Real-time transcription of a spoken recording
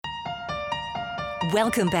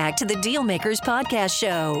Welcome back to the Dealmakers Podcast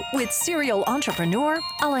Show with serial entrepreneur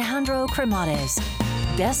Alejandro Cremades,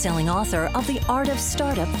 best-selling author of The Art of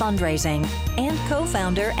Startup Fundraising and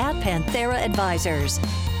co-founder at Panthera Advisors.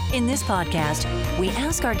 In this podcast, we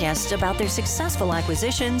ask our guests about their successful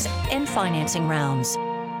acquisitions and financing rounds.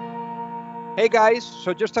 Hey guys,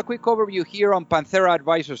 so just a quick overview here on Panthera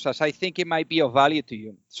Advisors, as I think it might be of value to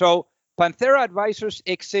you. So Panthera Advisors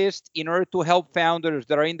exists in order to help founders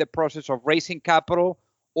that are in the process of raising capital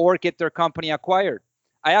or get their company acquired.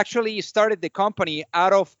 I actually started the company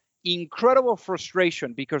out of incredible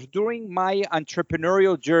frustration because during my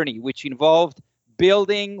entrepreneurial journey, which involved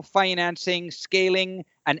building, financing, scaling,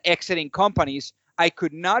 and exiting companies, I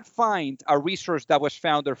could not find a resource that was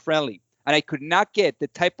founder friendly. And I could not get the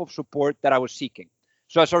type of support that I was seeking.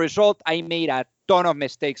 So as a result, I made a ton of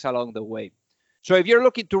mistakes along the way. So if you're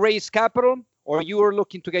looking to raise capital, or you are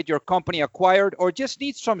looking to get your company acquired, or just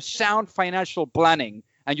need some sound financial planning,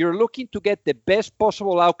 and you're looking to get the best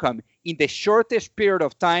possible outcome in the shortest period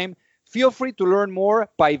of time, feel free to learn more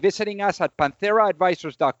by visiting us at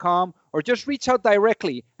pantheraadvisors.com, or just reach out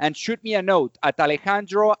directly and shoot me a note at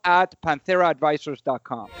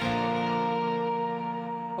alejandro@pantheraadvisors.com.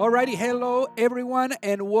 Alrighty, hello everyone,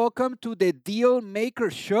 and welcome to the Deal Maker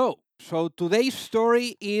Show. So today's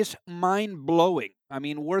story is mind-blowing. I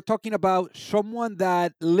mean, we're talking about someone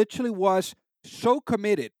that literally was so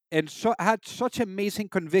committed and had such amazing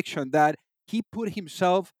conviction that he put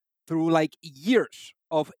himself through like years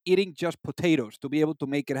of eating just potatoes to be able to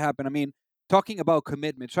make it happen. I mean, talking about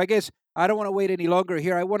commitment. So I guess I don't want to wait any longer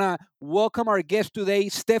here. I want to welcome our guest today,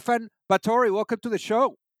 Stefan Batory. Welcome to the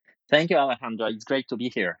show. Thank you, Alejandro. It's great to be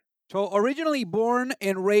here. So originally born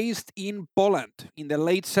and raised in Poland in the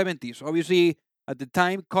late 70s. Obviously, at the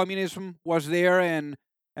time, communism was there and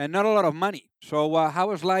not a lot of money. So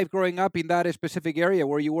how was life growing up in that specific area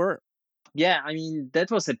where you were? Yeah, I mean,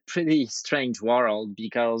 that was a pretty strange world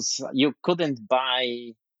because you couldn't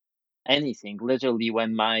buy anything. Literally,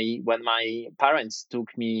 when my parents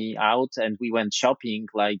took me out and we went shopping,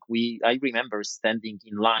 I remember standing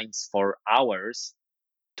in lines for hours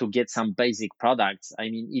to get some basic products. I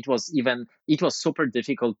mean, it was super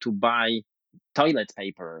difficult to buy toilet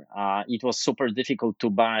paper. It was super difficult to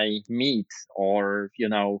buy meat or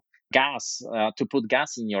gas, to put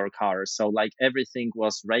gas in your car. So like everything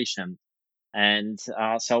was rationed. And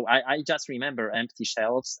so I just remember empty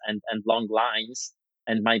shelves and long lines,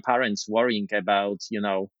 and my parents worrying about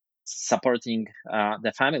supporting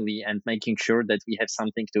the family and making sure that we have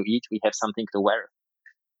something to eat, we have something to wear.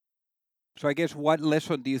 So I guess what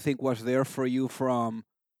lesson do you think was there for you from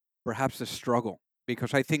perhaps the struggle?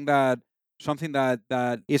 Because I think that something that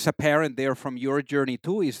is apparent there from your journey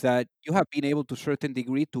too is that you have been able to a certain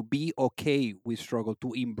degree to be okay with struggle,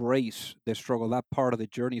 to embrace the struggle, that part of the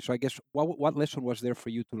journey. So I guess what lesson was there for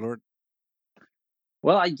you to learn?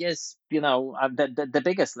 Well, I guess the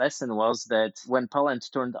biggest lesson was that when Poland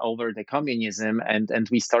turned over the communism and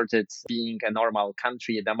we started being a normal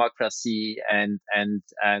country, a democracy, and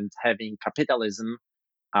having capitalism,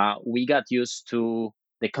 we got used to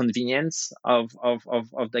the convenience of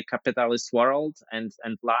the capitalist world and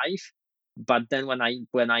life. But then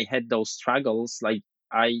when I had those struggles,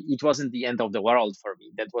 it wasn't the end of the world for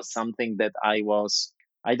me. That was something that I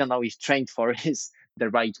don't know if trained for is the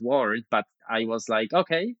right word, but I was like,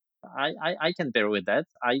 okay, I can bear with that.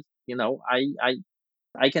 I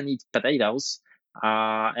can eat potatoes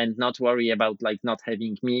and not worry about like not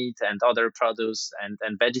having meat and other produce and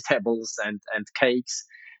vegetables and cakes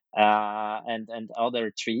and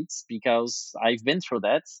other treats because I've been through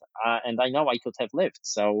that and I know I could have lived.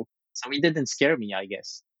 So it didn't scare me, I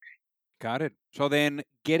guess. Got it. So then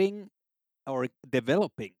getting or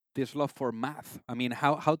developing this love for math. I mean,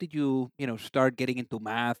 how did you, start getting into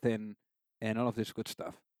math and all of this good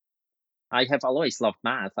stuff? I have always loved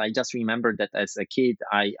math. I just remember that as a kid,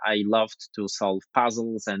 I loved to solve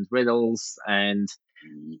puzzles and riddles, and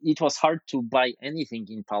it was hard to buy anything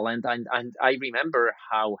in Poland. And I remember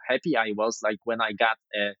how happy I was like when I got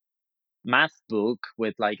a math book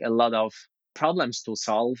with like a lot of problems to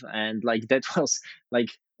solve, and like that was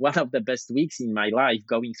like one of the best weeks in my life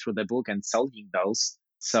going through the book and solving those.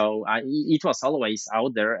 So it was always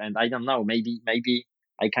out there, and I don't know, maybe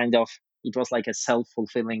I kind of it was like a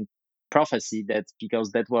self-fulfilling prophecy that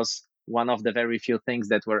because that was one of the very few things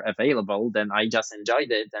that were available, then I just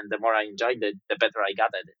enjoyed it, and the more I enjoyed it, the better I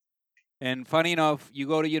got at it. And funny enough, you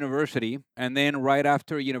go to university, and then right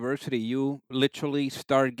after university, you literally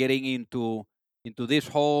start getting into this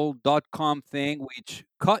whole .com thing, which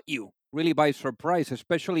caught you really by surprise,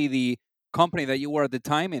 especially the company that you were at the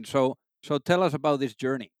time in. So tell us about this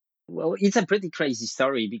journey. Well, it's a pretty crazy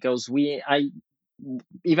story because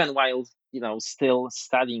even while still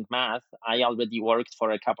studying math, I already worked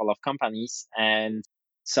for a couple of companies, and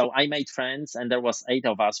so I made friends, and there was 8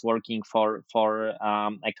 of us working for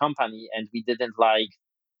a company, and we didn't like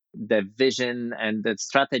the vision and the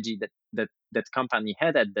strategy that company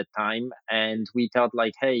had at the time, and we thought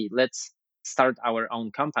like, hey, let's start our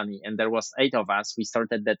own company. And there was 8 of us. We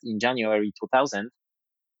started that in January 2000,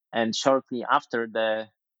 and shortly after the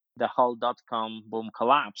whole dot-com boom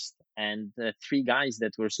collapsed, and the 3 guys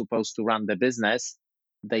that were supposed to run the business,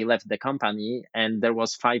 they left the company, and there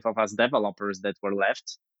was 5 of us developers that were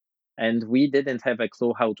left, and we didn't have a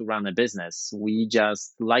clue how to run a business. We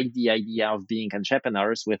just liked the idea of being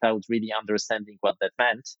entrepreneurs without really understanding what that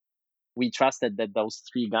meant. We trusted that those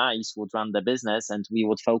 3 guys would run the business, and we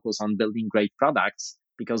would focus on building great products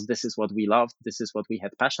because this is what we loved, this is what we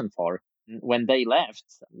had passion for. When they left,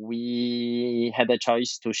 we had a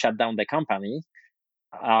choice to shut down the company,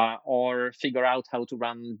 or figure out how to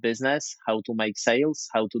run business, how to make sales,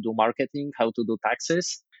 how to do marketing, how to do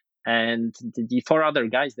taxes. And the 4 other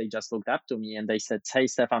guys, they just looked up to me and they said, hey,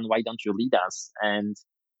 Stefan, why don't you lead us? And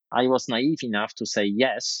I was naive enough to say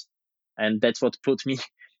yes. And that's what put me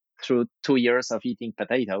through 2 years of eating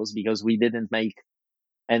potatoes, because we didn't make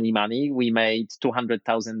any money. We made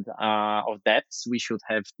 200,000 of debts. We should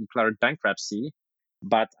have declared bankruptcy.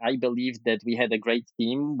 But I believe that we had a great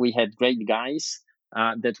team. We had great guys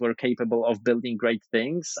that were capable of building great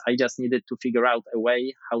things. I just needed to figure out a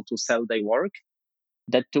way how to sell their work.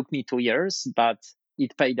 That took me 2 years, but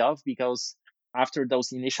it paid off, because after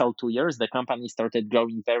those initial 2 years, the company started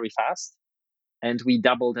growing very fast, and we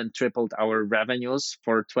doubled and tripled our revenues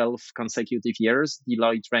for 12 consecutive years.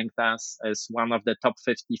 Deloitte ranked us as one of the top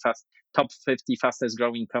 50 fastest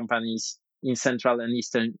growing companies in Central and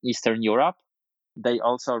Eastern Europe. They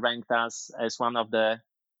also ranked us as one of the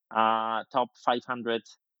top 500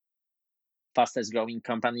 fastest growing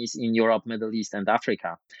companies in Europe, Middle East, and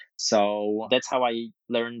Africa. So that's how I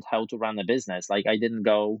learned how to run a business. Like, I didn't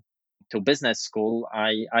go to business school.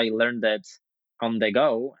 I learned that on the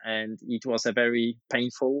go, and it was a very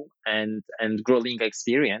painful and grueling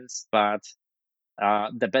experience, but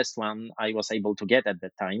the best one I was able to get at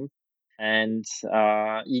that time. And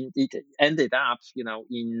it ended up,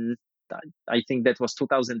 in, I think that was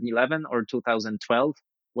 2011 or 2012,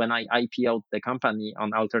 when I IPO'd the company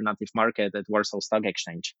on alternative market at Warsaw Stock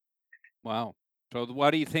Exchange. Wow. So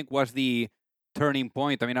what do you think was the turning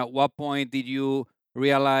point? I mean, at what point did you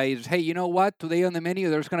realize, hey, you know what? Today on the menu,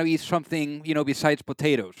 there's going to be something, besides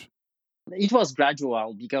potatoes? It was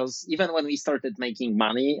gradual, because even when we started making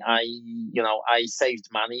money, I saved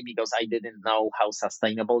money because I didn't know how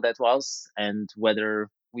sustainable that was and whether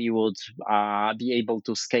we would be able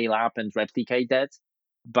to scale up and replicate that.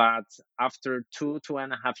 But after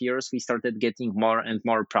 2.5 years, we started getting more and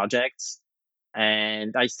more projects,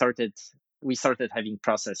 and we started having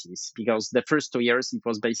processes, because the first 2 years it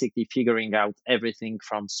was basically figuring out everything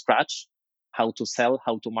from scratch: how to sell,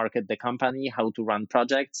 how to market the company, how to run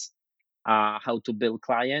projects, how to build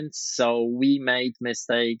clients. So we made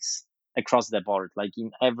mistakes across the board, like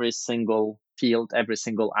in every single field, every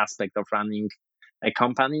single aspect of running a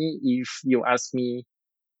company. If you ask me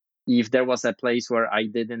if there was a place where I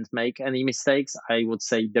didn't make any mistakes, I would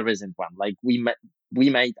say there isn't one. Like,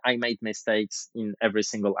 I made mistakes in every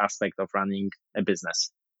single aspect of running a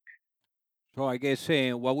business. So I guess,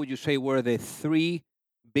 what would you say were the 3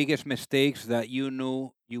 biggest mistakes that you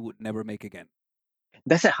knew you would never make again?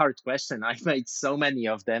 That's a hard question. I made so many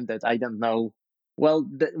of them that I don't know. Well,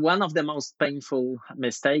 one of the most painful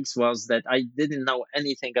mistakes was that I didn't know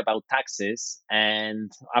anything about taxes.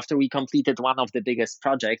 And after we completed one of the biggest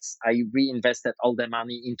projects, I reinvested all the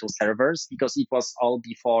money into servers, because it was all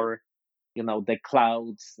before the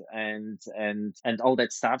cloud and all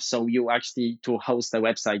that stuff. So you actually, to host a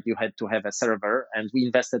website, you had to have a server, and we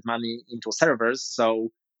invested money into servers.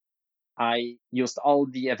 So I used all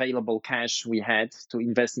the available cash we had to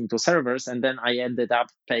invest into servers, and then I ended up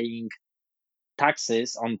paying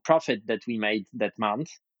taxes on profit that we made that month.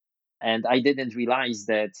 And I didn't realize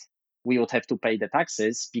that we would have to pay the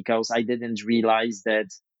taxes, because I didn't realize that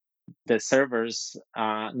the servers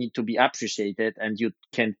need to be appreciated, and you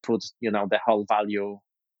can put the whole value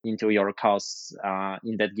into your costs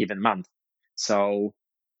in that given month. So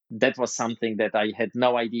that was something that I had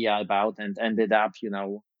no idea about, and ended up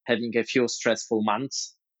having a few stressful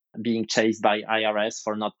months, being chased by IRS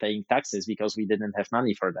for not paying taxes because we didn't have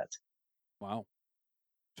money for that. Wow.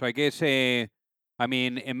 So I guess,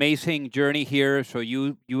 amazing journey here. So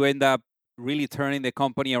you end up really turning the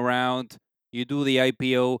company around. You do the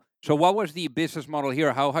IPO. So what was the business model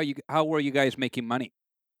here? How were you guys making money?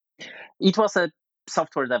 It was a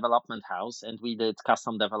software development house, and we did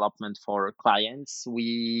custom development for clients.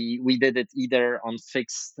 We did it either on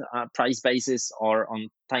fixed price basis or on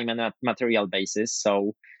time and material basis.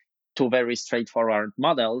 So two very straightforward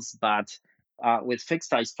models, but with fixed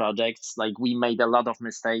price projects, like we made a lot of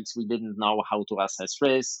mistakes. We didn't know how to assess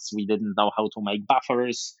risks. We didn't know how to make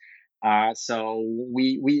buffers. So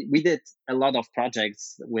we did a lot of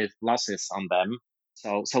projects with losses on them.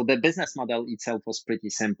 So the business model itself was pretty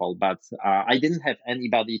simple, but I didn't have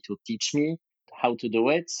anybody to teach me how to do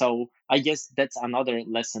it. So I guess that's another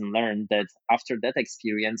lesson learned, that after that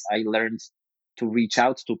experience, I learned to reach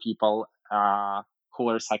out to people who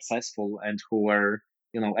were successful and who were,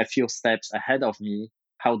 a few steps ahead of me,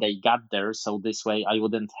 how they got there. So this way I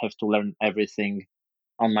wouldn't have to learn everything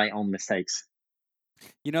on my own mistakes.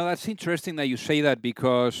 That's interesting that you say that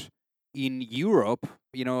because in Europe,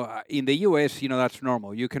 in the US, that's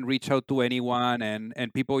normal. You can reach out to anyone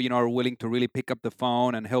and people, are willing to really pick up the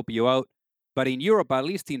phone and help you out. But in Europe, at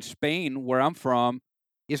least in Spain, where I'm from,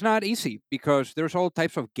 it's not easy because there's all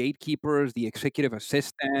types of gatekeepers. The executive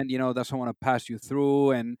assistant, doesn't want to pass you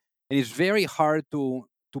through, and it's very hard to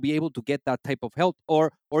be able to get that type of help,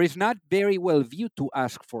 or it's not very well viewed to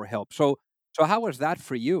ask for help. So how was that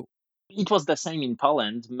for you? It was the same in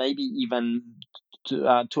Poland, maybe even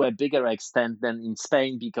to a bigger extent than in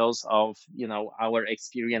Spain, because of our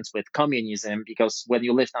experience with communism. Because when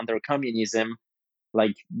you lived under communism,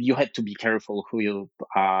 like, you had to be careful who you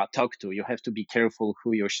talk to. You have to be careful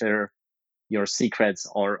who you share your secrets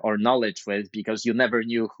or knowledge with, because you never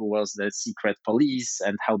knew who was the secret police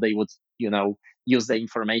and how they would use the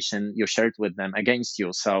information you shared with them against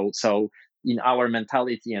you. So in our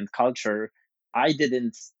mentality and culture, I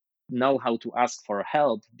didn't know how to ask for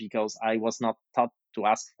help because I was not taught to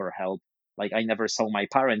ask for help. Like, I never saw my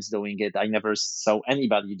parents doing it, I never saw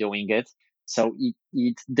anybody doing it. So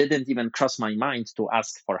it didn't even cross my mind to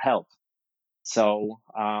ask for help. So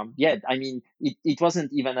yeah, I mean, it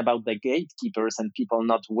wasn't even about the gatekeepers and people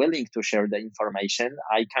not willing to share the information.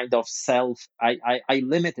 I kind of I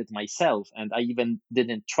limited myself, and I even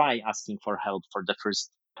didn't try asking for help for the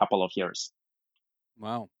first couple of years.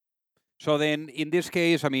 Wow. So then, in this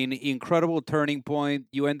case, I mean, incredible turning point.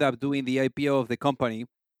 You end up doing the IPO of the company,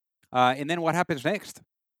 and then what happens next?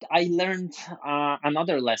 I learned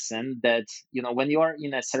another lesson, that when you are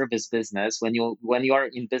in a service business, when you are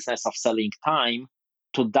in business of selling time,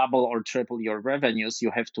 to double or triple your revenues,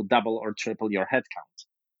 you have to double or triple your headcount,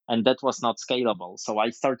 and that was not scalable. So I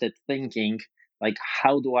started thinking, like,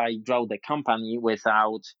 how do I grow the company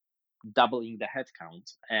without doubling the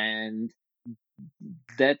headcount? And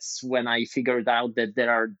that's when I figured out that there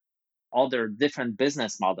are other different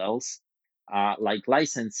business models, like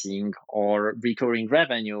licensing or recurring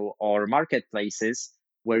revenue or marketplaces,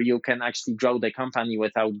 where you can actually grow the company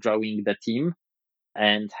without growing the team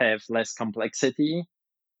and have less complexity.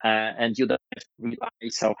 And you don't have to rely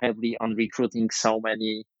so heavily on recruiting so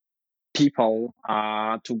many people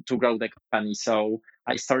to grow the company. So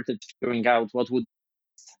I started figuring out what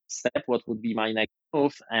would be my next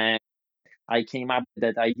move. And I came up with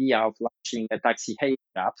that idea of launching a taxi hailing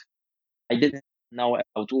app. I didn't know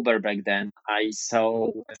about Uber back then. I saw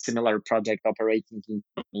a similar project operating in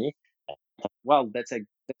Germany. Well, that's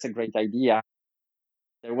a great idea.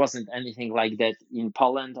 There wasn't anything like that in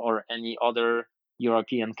Poland or any other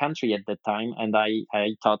European country at that time, and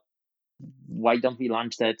I thought, why don't we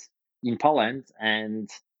launch that in Poland? And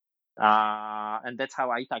that's how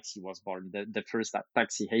iTaxi was born, the first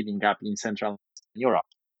taxi hailing app in Central Europe.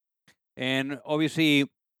 And obviously,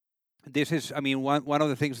 this is, I mean, one of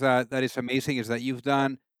the things that is amazing is that you've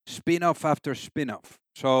done spin-off after spin-off.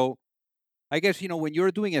 So I guess, when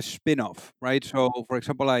you're doing a spin-off, right? So for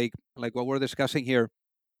example, like what we're discussing here,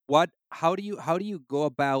 how do you go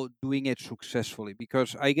about doing it successfully?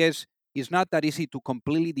 Because I guess it's not that easy to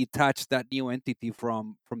completely detach that new entity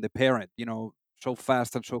from the parent, so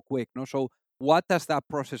fast and so quick. No, so what does that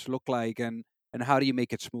process look like, and how do you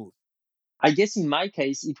make it smooth? I guess in my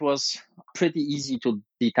case, it was pretty easy to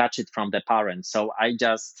detach it from the parent. So I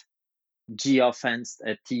just geofenced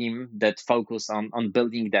a team that focused on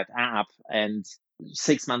building that app. And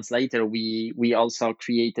 6 months later, we also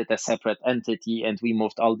created a separate entity, and we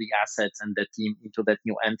moved all the assets and the team into that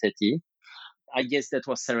new entity. I guess that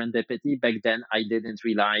was serendipity. Back then, I didn't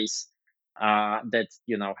realize that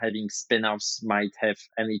having spin-offs might have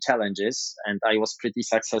any challenges, and I was pretty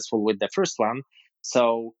successful with the first one.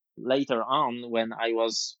 So later on, when I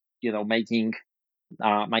was making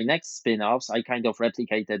my next spin-offs, I kind of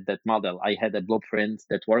replicated that model. I had a blueprint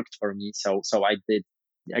that worked for me, so I did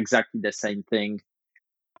exactly the same thing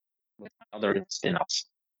with other spin-offs.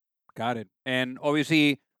 Got it. And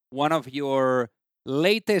obviously, one of your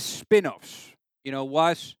latest spin-offs,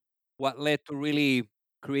 was what led to really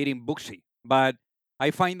creating Booksy. But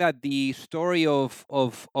I find that the story of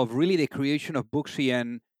really the creation of Booksy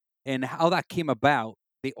and how that came about,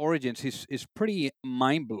 the origins is pretty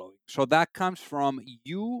mind blowing. So that comes from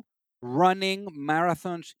you running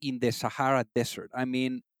marathons in the Sahara Desert. I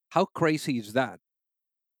mean, how crazy is that?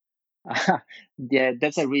 Yeah,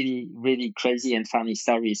 that's a really, really crazy and funny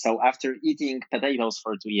story. So after eating potatoes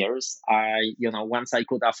for 2 years, once I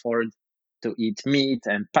could afford to eat meat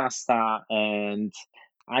and pasta and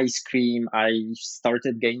ice cream, I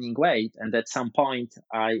started gaining weight. And at some point,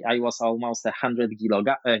 I was almost a 100 kilo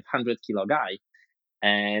guy.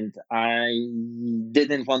 And I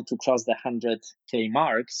didn't want to cross the 100K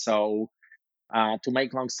mark. So to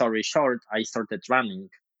make long story short, I started running.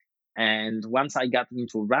 And once I got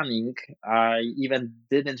into running, I even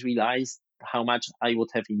didn't realize how much I would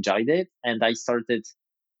have enjoyed it. And I started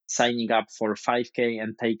signing up for 5K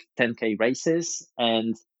and take 10K races.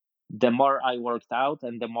 And the more I worked out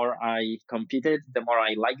and the more I competed, the more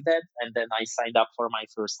I liked it. And then I signed up for my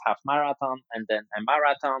first half marathon and then a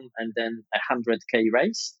marathon and then a 100K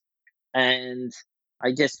race. And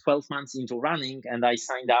I guess 12 months into running, and I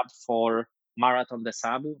signed up for Marathon des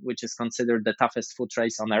Sables, which is considered the toughest foot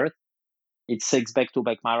race on earth. It's 6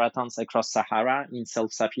 back-to-back marathons across Sahara in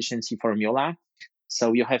self-sufficiency formula.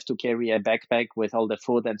 So you have to carry a backpack with all the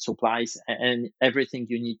food and supplies and everything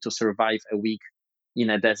you need to survive a week in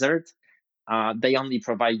a desert. They only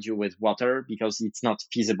provide you with water because it's not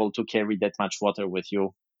feasible to carry that much water with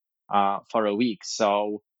you for a week.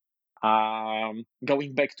 So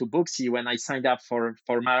going back to Booksy, when I signed up for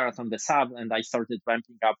Marathon des Sables and I started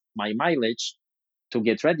ramping up my mileage, to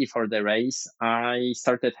get ready for the race, I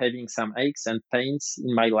started having some aches and pains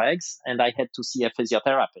in my legs, and I had to see a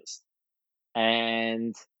physiotherapist.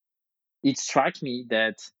 And it struck me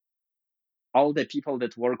that all the people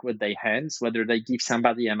that work with their hands, whether they give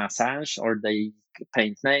somebody a massage or they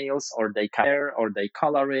paint nails or they cut hair or they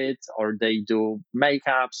color it or they do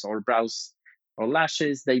makeups or brows or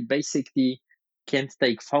lashes, they basically can't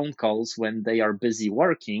take phone calls when they are busy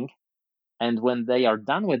working. And when they are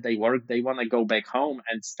done with their work, they want to go back home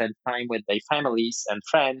and spend time with their families and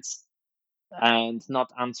friends and not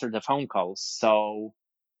answer the phone calls. So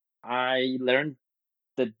I learned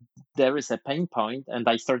that there is a pain point, and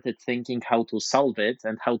I started thinking how to solve it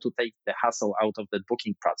and how to take the hassle out of the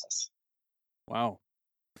booking process. Wow.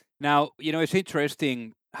 Now, it's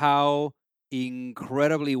interesting how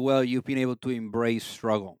incredibly well you've been able to embrace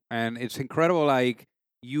struggle. And it's incredible, like,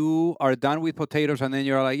 you are done with potatoes and then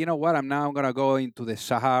you're like, you know what, I'm now going to go into the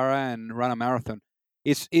Sahara and run a marathon.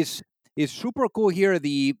 It's super cool here,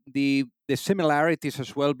 the similarities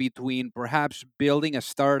as well between perhaps building a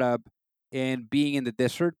startup and being in the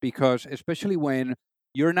desert, because especially when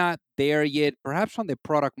you're not there yet, perhaps on the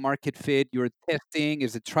product market fit, you're testing,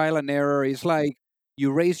 is the trial and error. It's like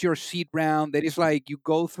you raise your seed round. That is like you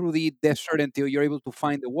go through the desert until you're able to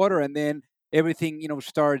find the water, and then everything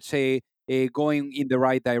starts going in the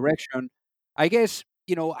right direction. I guess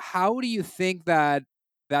how do you think that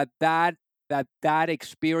that that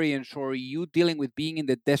experience, or you dealing with being in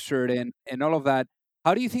the desert and all of that,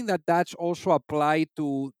 how do you think that that's also applied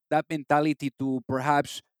to that mentality to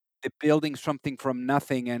perhaps the building something from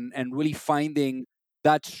nothing and really finding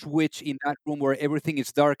that switch in that room where everything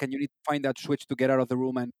is dark and you need to find that switch to get out of the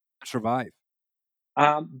room and survive?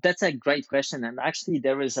 That's a great question. And actually,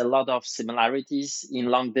 there is a lot of similarities in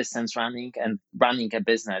long distance running and running a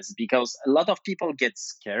business because a lot of people get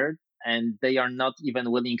scared and they are not even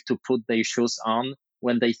willing to put their shoes on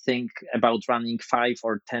when they think about running 5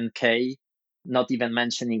 or 10K, not even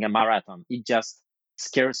mentioning a marathon. It just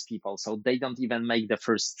scares people. So they don't even make the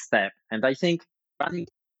first step. And I think running,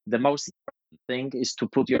 the most important thing is to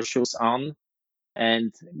put your shoes on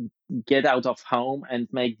and get out of home and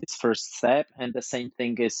make this first step. And the same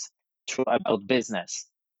thing is true about business.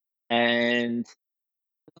 And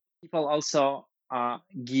people also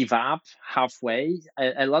give up halfway.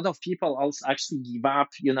 A lot of people also actually give up,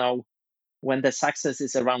 when the success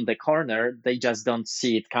is around the corner, they just don't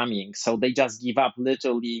see it coming. So they just give up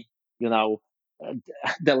literally, you know, uh,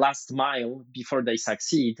 the last mile before they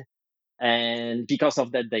succeed. And because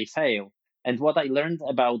of that, they fail. And what I learned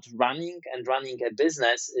about running and running a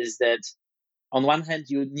business is that on one hand,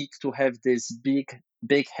 you need to have this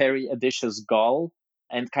big, hairy, ambitious goal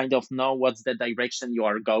and kind of know what's the direction you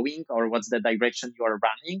are going or what's the direction you are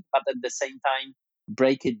running. But at the same time,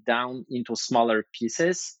 break it down into smaller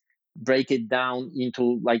pieces, break it down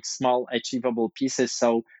into like small, achievable pieces.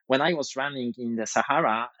 So when I was running in the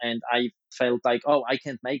Sahara and I felt like, oh, I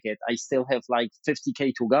can't make it, I still have like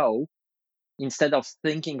 50K to go. instead of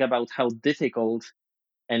thinking about how difficult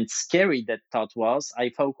and scary that thought was,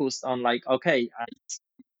 I focused on like, okay,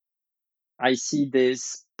 I see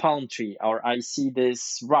this palm tree, or I see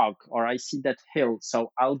this rock, or I see that hill.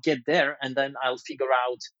 So I'll get there, and then I'll figure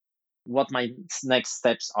out what my next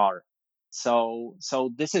steps are. So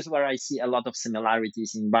this is where I see a lot of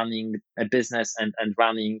similarities in running a business and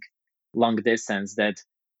running long distance. That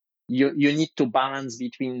you need to balance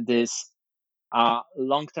between this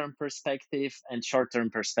long-term perspective and short-term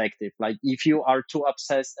perspective. Like if you are too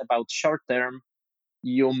obsessed about short-term,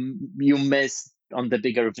 you miss on the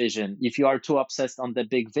bigger vision. If you are too obsessed on the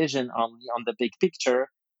big vision, on the big picture,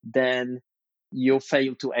 then you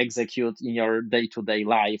fail to execute in your day-to-day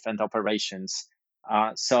life and operations.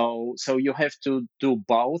 So you have to do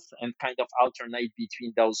both and kind of alternate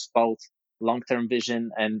between those both long-term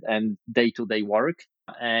vision and day-to-day work.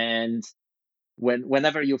 And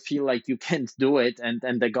whenever you feel like you can't do it, and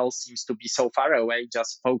the goal seems to be so far away,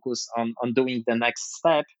 just focus on doing the next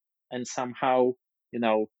step, and somehow, you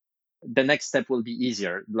know, the next step will be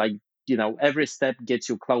easier. Like, every step gets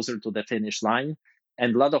you closer to the finish line.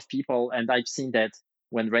 And a lot of people, and I've seen that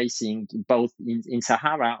when racing, both in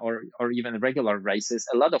Sahara or even regular races,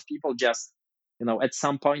 a lot of people just, at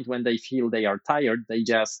some point when they feel they are tired, they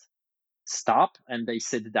just stop and they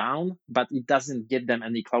sit down, but it doesn't get them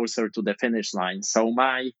any closer to the finish line. So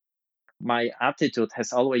my attitude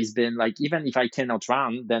has always been like, even if I cannot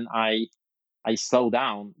run, then I slow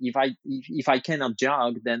down. If I cannot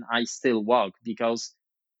jog, then I still walk, because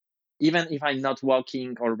even if I'm not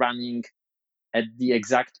walking or running at the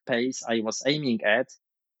exact pace I was aiming at,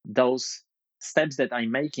 those steps that I'm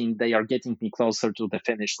making, they are getting me closer to the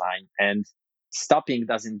finish line, and stopping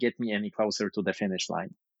doesn't get me any closer to the finish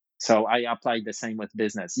line. So I apply the same with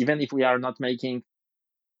business. Even if we are not making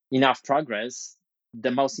enough progress,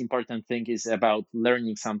 the most important thing is about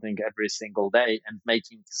learning something every single day and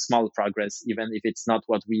making small progress, even if it's not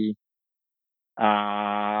what we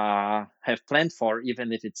have planned for.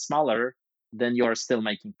 Even if it's smaller, then you are still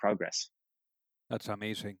making progress. That's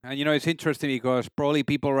amazing. And it's interesting because probably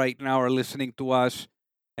people right now are listening to us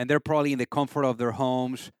and they're probably in the comfort of their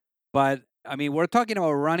homes. But I mean, we're talking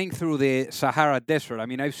about running through the Sahara Desert. I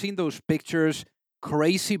mean, I've seen those pictures,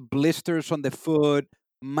 crazy blisters on the foot,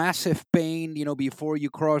 massive pain, before you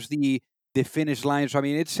cross the finish line. So I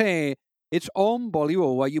mean, it's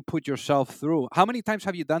unbelievable what you put yourself through. How many times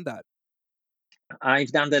have you done that?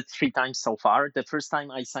 I've done that 3 times so far. The first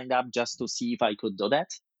time I signed up just to see if I could do that.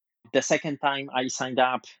 The second time I signed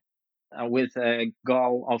up with a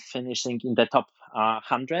goal of finishing in the top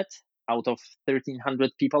 100 out of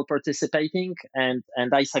 1,300 people participating, and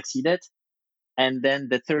I succeeded. And then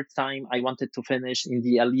the third time I wanted to finish in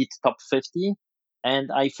the elite top 50,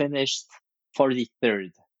 and I finished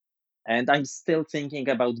 43rd. And I'm still thinking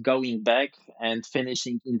about going back and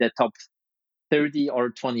finishing in the top 30 or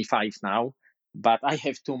 25 now, but I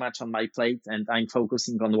have too much on my plate and I'm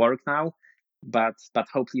focusing on work now. But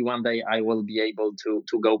hopefully one day I will be able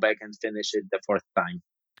to go back and finish it the fourth time.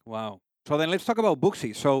 Wow. So then let's talk about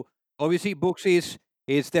Booksy. So obviously Booksy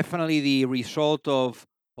is definitely the result of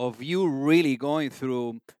you really going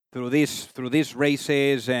through these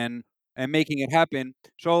races and making it happen.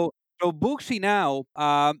 So Booksy now,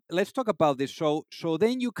 let's talk about this. So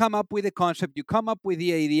then you come up with a concept, you come up with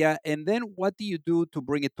the idea, and then what do you do to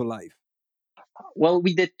bring it to life? Well,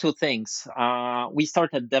 we did two things. We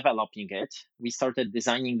started developing it. We started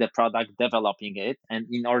designing the product, developing it. And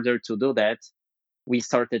in order to do that, we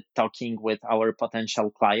started talking with our potential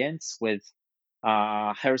clients, with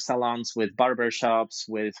hair salons, with barbershops,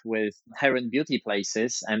 with hair and beauty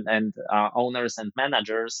places, and owners and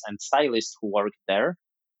managers and stylists who work there.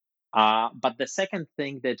 But the second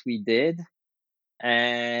thing that we did,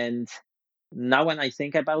 and now when I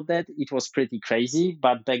think about that, it was pretty crazy,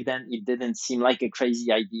 but back then it didn't seem like a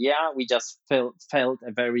crazy idea. We just felt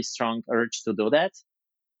a very strong urge to do that.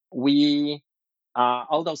 We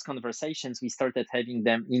all those conversations, we started having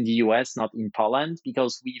them in the US, not in Poland,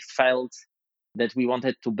 because we felt that we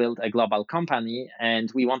wanted to build a global company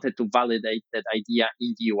and we wanted to validate that idea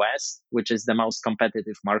in the US, which is the most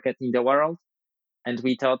competitive market in the world. And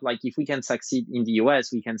we thought, like, if we can succeed in the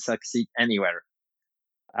US, we can succeed anywhere.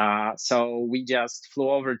 So we just flew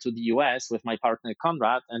over to the US with my partner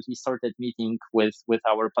Conrad, and we started meeting with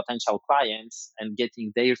our potential clients and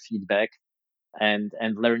getting their feedback, and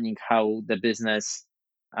learning how the business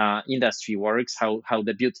industry works, how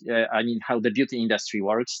the beauty how the beauty industry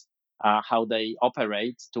works, how they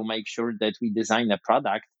operate, to make sure that we design a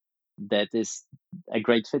product that is a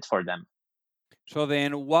great fit for them. So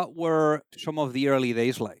then what were some of the early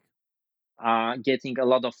days like? getting a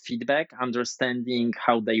lot of feedback, understanding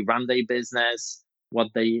how they run their business, what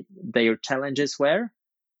their challenges were.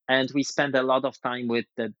 And we spent a lot of time with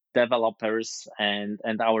the developers and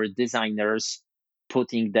our designers,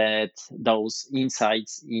 putting those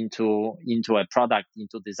insights into a product,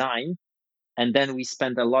 into design. And then we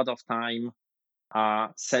spent a lot of time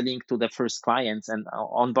selling to the first clients and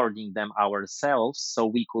onboarding them ourselves, so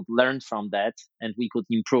we could learn from that and we could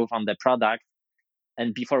improve on the product.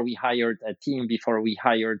 And before we hired a team, before we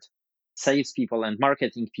hired salespeople and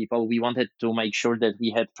marketing people, we wanted to make sure that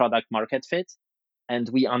we had product market fit and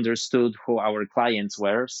we understood who our clients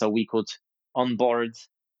were, so we could onboard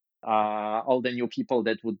all the new people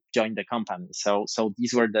that would join the company. So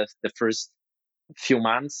these were the first few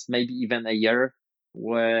months, maybe even a year,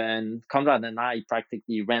 when Conrad and I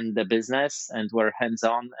practically ran the business and were hands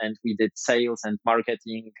on, and we did sales and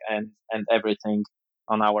marketing and everything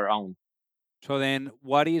on our own. So then,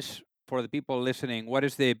 what is, for the people listening, what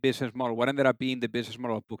is the business model? What ended up being the business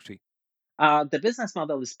model of Booksy? The business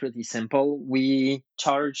model is pretty simple. We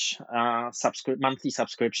charge monthly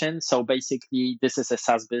subscription. So basically, this is a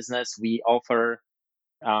SaaS business. We offer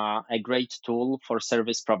a great tool for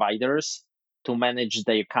service providers to manage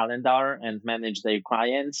their calendar and manage their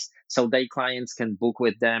clients. So their clients can book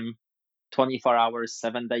with them 24 hours,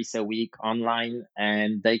 7 days a week online,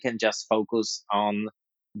 and they can just focus on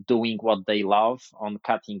doing what they love, on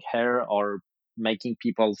cutting hair or making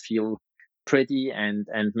people feel pretty and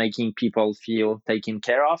making people feel taken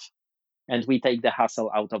care of. And we take the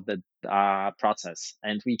hassle out of the process,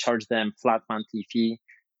 and we charge them flat monthly fee.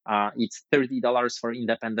 It's $30 for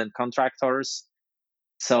independent contractors,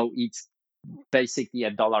 so it's basically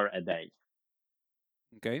 $1 a day.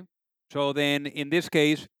 Okay. So then, in this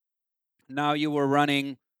case, now you were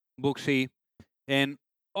running Booksy, and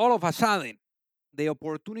all of a sudden, the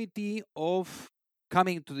opportunity of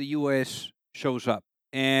coming to the US shows up.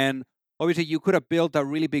 And obviously, you could have built a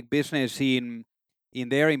really big business in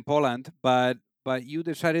there in Poland, but you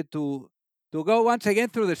decided to go once again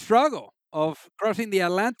through the struggle of crossing the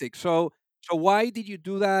Atlantic. So why did you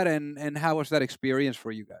do that, and how was that experience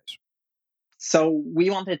for you guys? So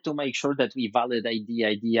we wanted to make sure that we validate the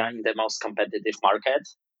idea in the most competitive market,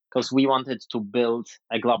 because we wanted to build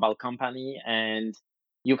a global company. And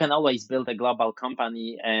you can always build a global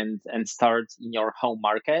company and start in your home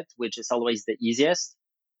market, which is always the easiest.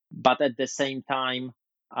 But at the same time,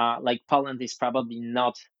 like Poland is probably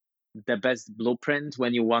not the best blueprint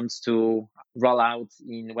when you want to roll out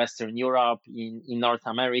in Western Europe, in North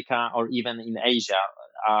America, or even in Asia.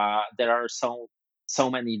 There are so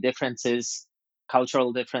many differences,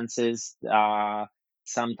 cultural differences,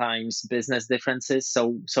 sometimes business differences.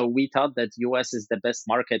 So we thought that US is the best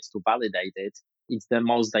market to validate it. It's the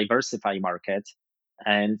most diversified market,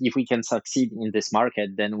 and if we can succeed in this market,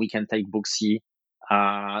 then we can take Booksy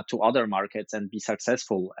to other markets and be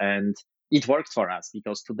successful. And it worked for us,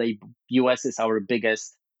 because today US is our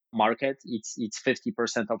biggest market. It's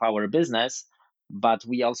 50% of our business, but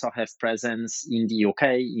we also have presence in the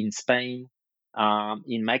UK, in Spain,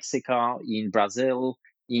 in Mexico, in Brazil,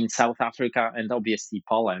 in South Africa, and obviously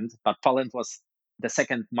Poland. But Poland was the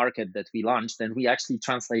second market that we launched, and we actually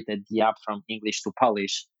translated the app from English to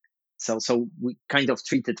Polish. So we kind of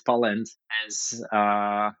treated Poland as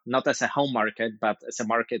not as a home market, but as a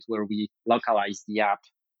market where we localized the app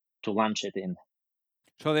to launch it in.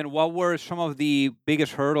 So then, what were some of the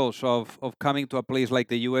biggest hurdles of coming to a place like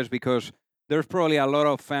the US? Because there's probably a lot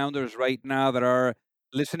of founders right now that are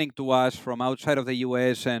listening to us from outside of the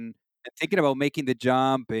US and thinking about making the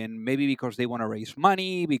jump, and maybe because they want to raise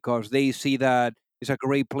money, because they see that it's a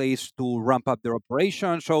great place to ramp up their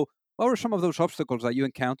operation. So, what were some of those obstacles that you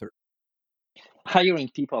encountered? Hiring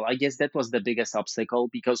people, I guess that was the biggest obstacle,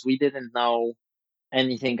 because we didn't know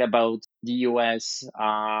anything about the US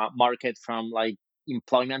market from like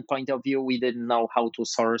employment point of view. We didn't know how to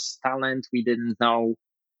source talent. We didn't know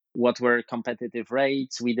what were competitive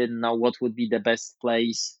rates. We didn't know what would be the best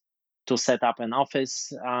place to set up an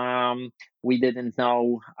office. We didn't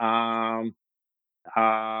know how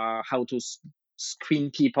to screen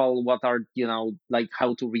people, what are, like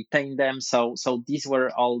how to retain them. So these were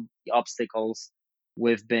all the obstacles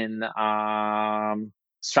we've been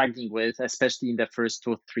struggling with, especially in the first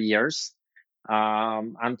 2 3 years,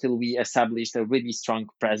 until we established a really strong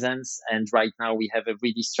presence. And right now we have a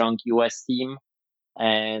really strong US team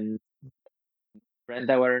and brand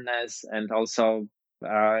awareness, and also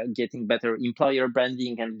getting better employer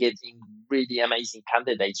branding and getting really amazing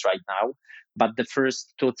candidates right now. But the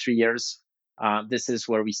first 2 3 years, this is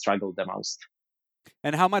where we struggled the most.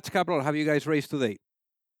 And how much capital have you guys raised today?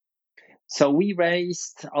 So we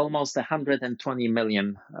raised almost 120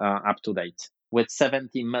 million up to date, with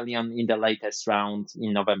 70 million in the latest round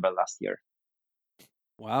in November last year.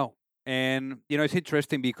 Wow. And, it's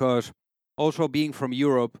interesting because also being from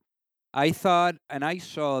Europe, I thought and I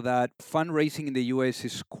saw that fundraising in the US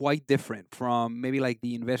is quite different from maybe like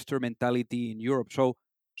the investor mentality in Europe. So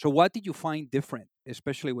what did you find different,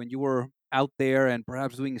 especially when you were out there and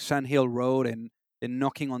perhaps doing Sand Hill Road and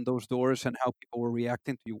knocking on those doors and how people were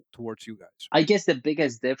reacting to you towards you guys? I guess the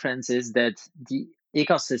biggest difference is that the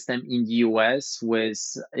ecosystem in the US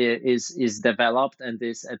is developed and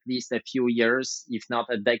is at least a few years, if not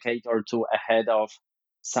a decade or two, ahead of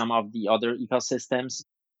some of the other ecosystems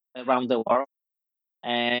around the world.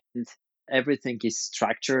 And everything is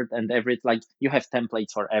structured, and like you have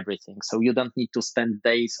templates for everything, so you don't need to spend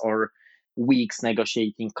days or weeks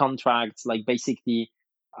negotiating contracts. Like basically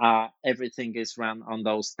everything is run on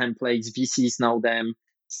those templates. VCs know them,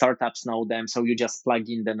 startups know them, so you just plug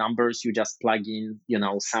in the numbers, you just plug in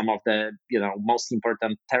some of the most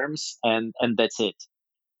important terms, and that's it.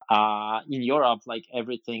 In Europe, like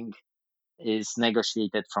everything is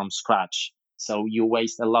negotiated from scratch. So you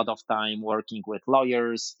waste a lot of time working with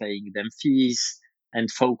lawyers, paying them fees, and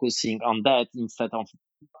focusing on that instead of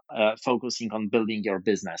focusing on building your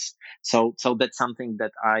business. So that's something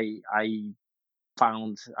that I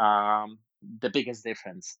found the biggest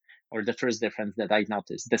difference, or the first difference that I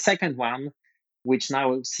noticed. The second one, which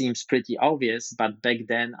now seems pretty obvious, but back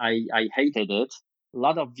then I hated it. A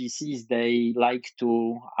lot of VCs, they like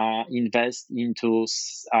to invest into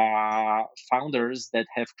founders that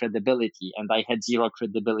have credibility, and I had zero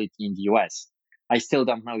credibility in the US. I still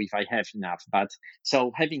don't know if I have enough, but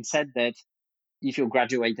so having said that, if you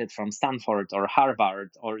graduated from Stanford or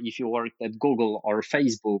Harvard, or if you worked at Google or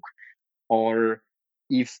Facebook, or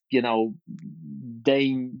if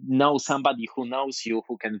they know somebody who knows you,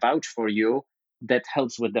 who can vouch for you, that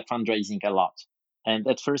helps with the fundraising a lot. And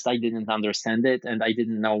at first I didn't understand it, and I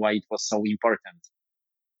didn't know why it was so important.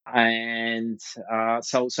 And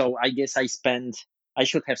so I guess I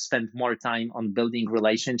should have spent more time on building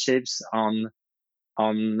relationships, on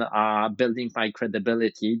building my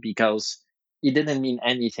credibility, because it didn't mean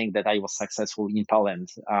anything that I was successful in Poland.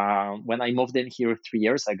 When I moved in here 3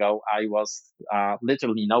 years ago, I was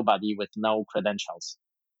literally nobody with no credentials.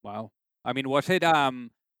 Wow. I mean, was it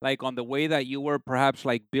like on the way that you were perhaps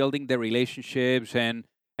like building the relationships and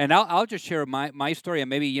I'll just share my story, and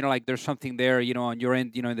maybe like there's something there on your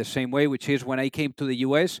end in the same way, which is when I came to the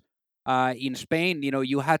U.S. In Spain,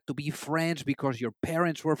 you had to be friends because your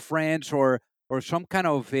parents were friends or some kind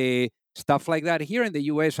of stuff like that. Here in the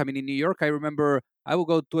U.S., I mean, in New York, I remember I would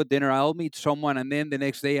go to a dinner, I'll meet someone, and then the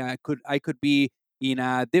next day I could be in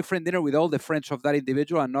a different dinner with all the friends of that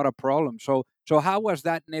individual and not a problem. So how was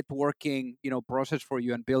that networking, process for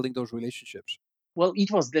you and building those relationships? Well,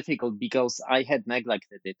 it was difficult because I had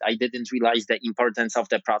neglected it. I didn't realize the importance of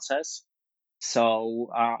the process. So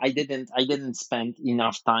I didn't spend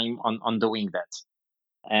enough time on doing that.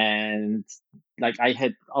 And like I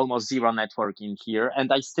had almost zero networking here,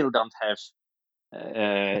 and I still don't have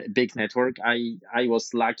big network. I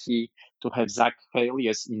was lucky to have Zach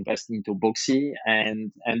Failius invest into Booksy,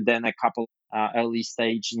 and then a couple early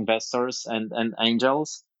stage investors and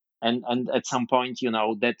angels, and at some point,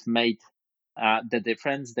 that made the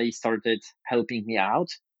difference. They started helping me out,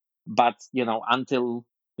 but until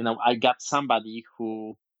I got somebody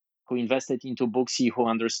who invested into Booksy, who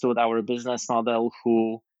understood our business model,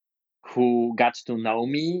 who got to know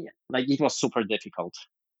me, like it was super difficult.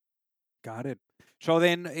 Got it. So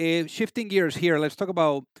then, shifting gears here, let's talk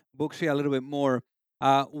about Booksy a little bit more.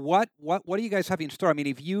 What do you guys have in store? I mean,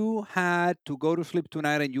 if you had to go to sleep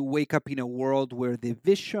tonight and you wake up in a world where the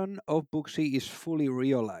vision of Booksy is fully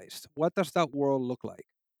realized, what does that world look like?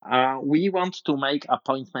 We want to make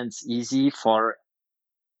appointments easy for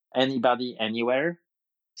anybody, anywhere.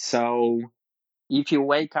 So if you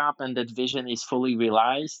wake up and that vision is fully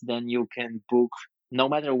realized, then you can book, no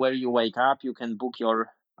matter where you wake up, you can book your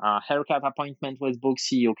haircut appointment with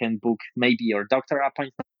Booksy, you can book maybe your doctor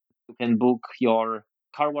appointment, you can book your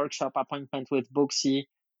car workshop appointment with Booksy.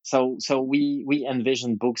 So we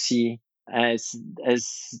envision Booksy as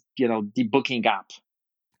the booking app.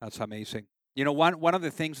 That's amazing. One of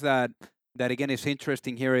the things that again is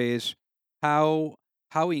interesting here is how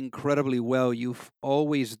how incredibly well you've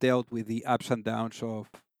always dealt with the ups and downs of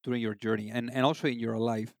during your journey and also in your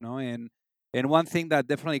life, no? And one thing that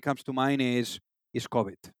definitely comes to mind is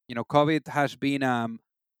COVID. COVID has been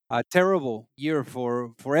a terrible year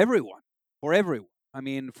for everyone, for everyone. I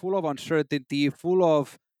mean, full of uncertainty, full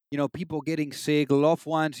of people getting sick, loved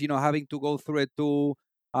ones having to go through it too.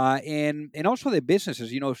 and also the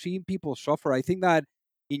businesses. Seeing people suffer. I think that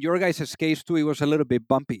in your guys' case too, it was a little bit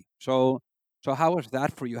bumpy. So how was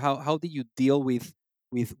that for you? How did you deal with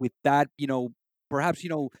that? Perhaps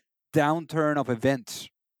downturn of events.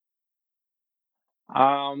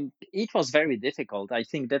 It was very difficult. I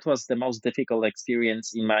think that was the most difficult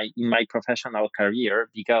experience in my professional career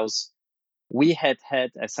because we had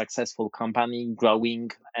a successful company,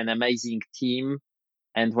 growing, an amazing team,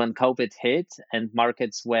 and when COVID hit and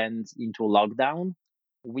markets went into lockdown,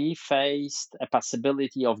 we faced a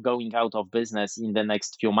possibility of going out of business in the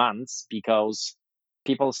next few months because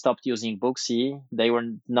people stopped using Booksy. They were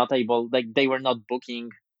not able, like, they were not booking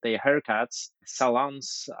their haircuts.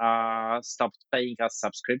 Salons stopped paying us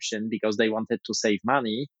subscription because they wanted to save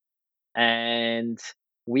money. And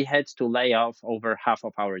we had to lay off over half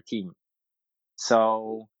of our team.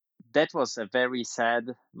 So that was a very sad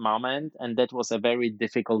moment, and that was a very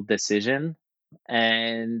difficult decision.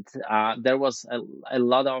 And there was a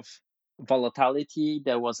lot of volatility.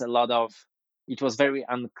 There was a lot of, it was very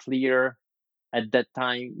unclear at that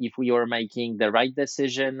time if we were making the right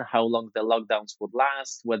decision, how long the lockdowns would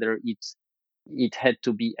last, whether it had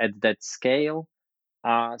to be at that scale.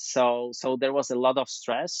 So there was a lot of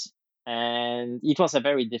stress, and it was a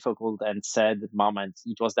very difficult and sad moment.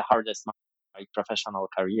 It was the hardest moment of my professional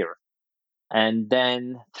career. And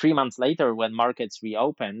then 3 months later, when markets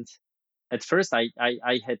reopened, at first I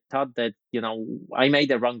had thought that I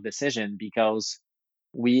made a wrong decision because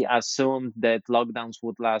we assumed that lockdowns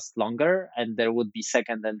would last longer and there would be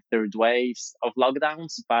second and third waves of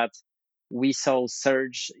lockdowns, but we saw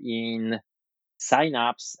surge in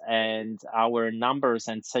signups and our numbers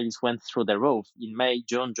and sales went through the roof in May,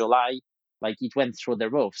 June, July. Like, it went through the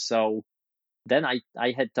roof. So then I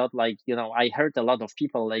had thought, like, I heard a lot of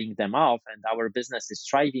people laying them off and our business is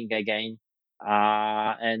thriving again.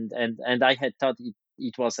 And I had thought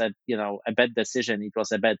it was a bad decision. It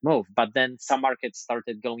was a bad move. But then some markets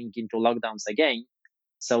started going into lockdowns again.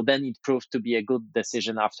 So then it proved to be a good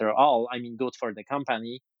decision after all. I mean, good for the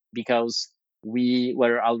company because we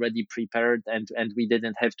were already prepared and we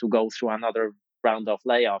didn't have to go through another round of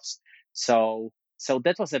layoffs. So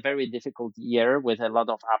that was a very difficult year with a lot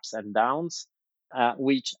of ups and downs,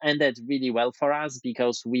 which ended really well for us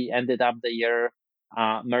because we ended up the year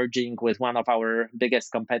merging with one of our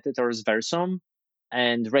biggest competitors, Versum,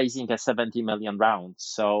 and raising a 70 million round.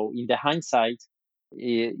 So in the hindsight,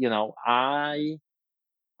 if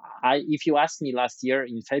you asked me last year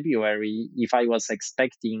in February if I was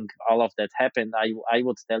expecting all of that happen, I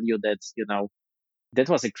would tell you that that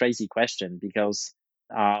was a crazy question because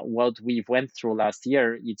what we went through last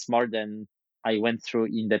year, it's more than I went through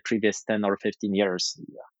in the previous 10 or 15 years.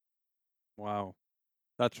 Wow,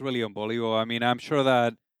 that's really unbelievable. I mean, I'm sure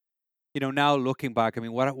that now looking back, I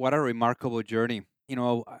mean, what a remarkable journey.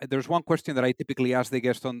 There's one question that I typically ask the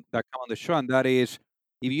guests that come on the show, and that is,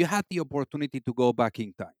 if you had the opportunity to go back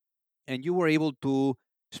in time, and you were able to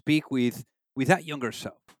speak with that younger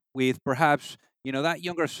self, with perhaps that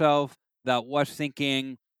younger self that was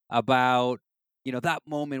thinking about that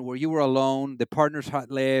moment where you were alone, the partners had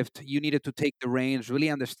left, you needed to take the reins, really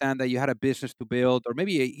understand that you had a business to build, or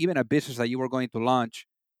maybe even a business that you were going to launch.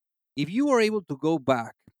 If you were able to go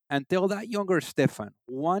back and tell that younger Stefan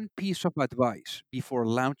one piece of advice before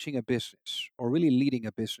launching a business or really leading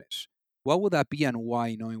a business, what would that be and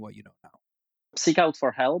why, knowing what you know now? Seek out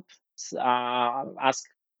for help, ask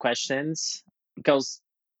questions, because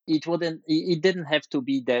it didn't have to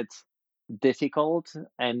be that difficult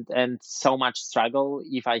and so much struggle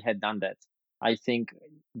if I had done that. I think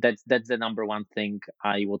that's the number one thing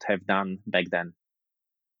I would have done back then.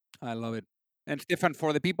 I love it. And Stefan,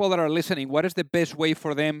 for the people that are listening, what is the best way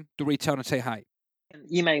for them to reach out and say hi?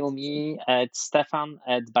 Email me at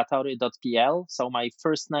stefan@batory.pl. So my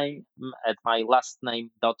first name at my last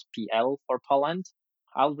name.pl for Poland.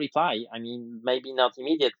 I'll reply. I mean, maybe not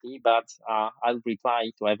immediately, but I'll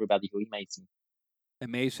reply to everybody who emails me.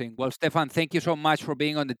 Amazing. Well, Stefan, thank you so much for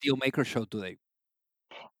being on the Dealmaker Show today.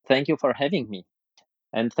 Thank you for having me.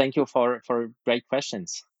 And thank you for great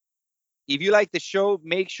questions. If you like the show,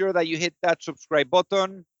 make sure that you hit that subscribe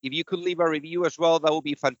button. If you could leave a review as well, that would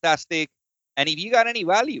be fantastic. And if you got any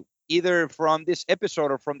value, either from this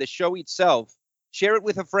episode or from the show itself, share it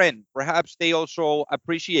with a friend. Perhaps they also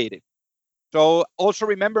appreciate it. So also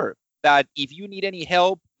remember that if you need any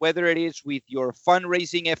help, whether it is with your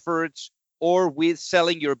fundraising efforts or with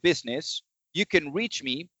selling your business, you can reach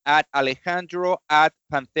me at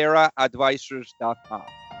alejandro@pantheraadvisors.com.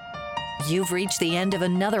 You've reached the end of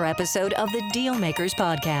another episode of the Dealmakers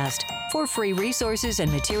podcast. For free resources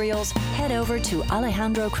and materials, head over to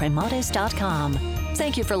alejandrocremades.com.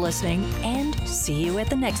 Thank you for listening, and see you at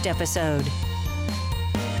the next episode.